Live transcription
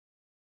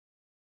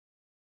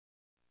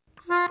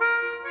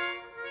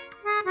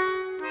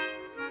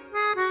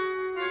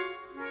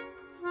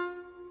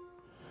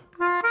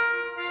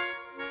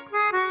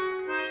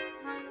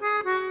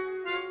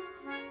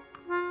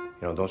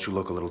know, don't you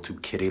look a little too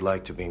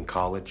kiddie-like to be in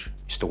college? You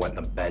still wet in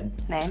the bed?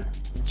 Name?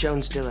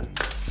 Jones Dillon.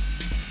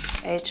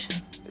 Age?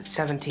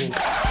 17.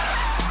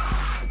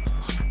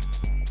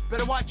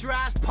 Better watch your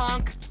ass,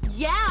 punk.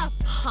 Yeah,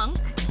 punk.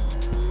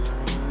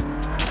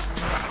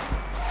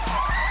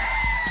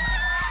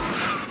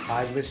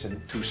 I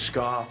listen to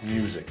ska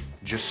music,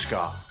 just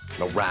ska.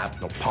 No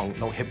rap, no punk,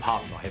 no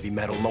hip-hop, no heavy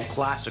metal, no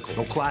classical,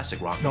 no classic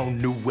rock, no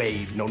new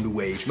wave, no new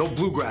age, no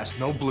bluegrass,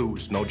 no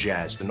blues, no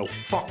jazz, and no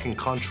fucking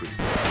country.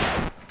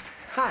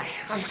 Hi,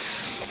 I'm...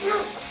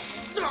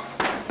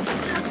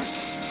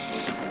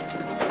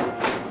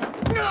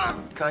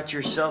 Caught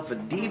yourself a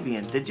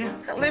deviant, did you?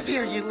 I live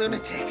here, you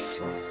lunatics.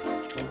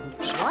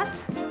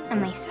 What?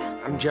 I'm Lisa.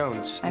 I'm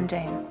Jones. I'm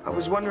Jane. I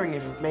was wondering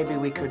if maybe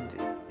we could,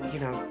 you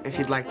know, if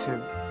you'd like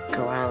to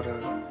go out or...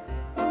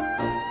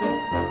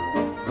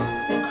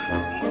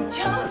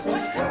 Jones,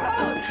 watch the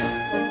road.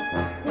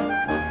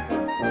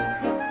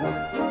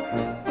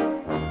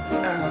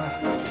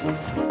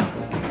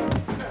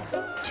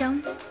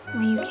 Jones,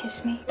 will you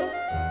kiss me?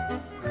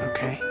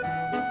 Okay.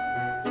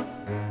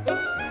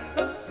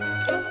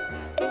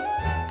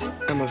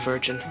 I'm a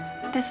virgin.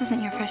 This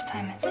isn't your first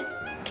time, is it?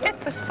 Get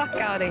the fuck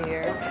out of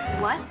here.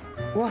 What?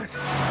 What?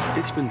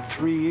 It's been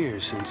 3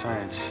 years since I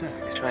had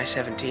sex. Try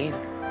 17.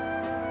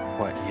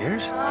 What,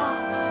 years?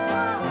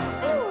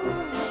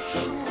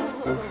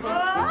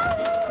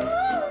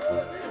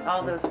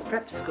 All those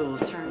prep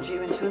schools turned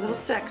you into a little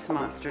sex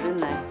monster, didn't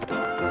they?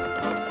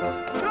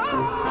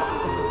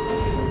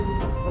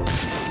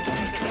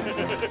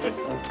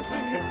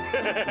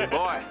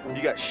 Boy,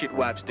 you got shit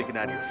wipes sticking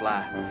out of your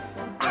fly.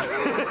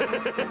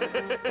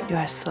 You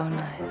are so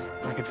nice.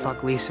 I could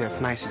fuck Lisa if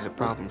nice is a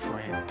problem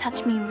for you.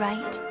 Touch me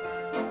right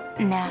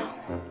now.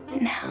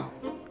 Now.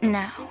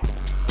 Now.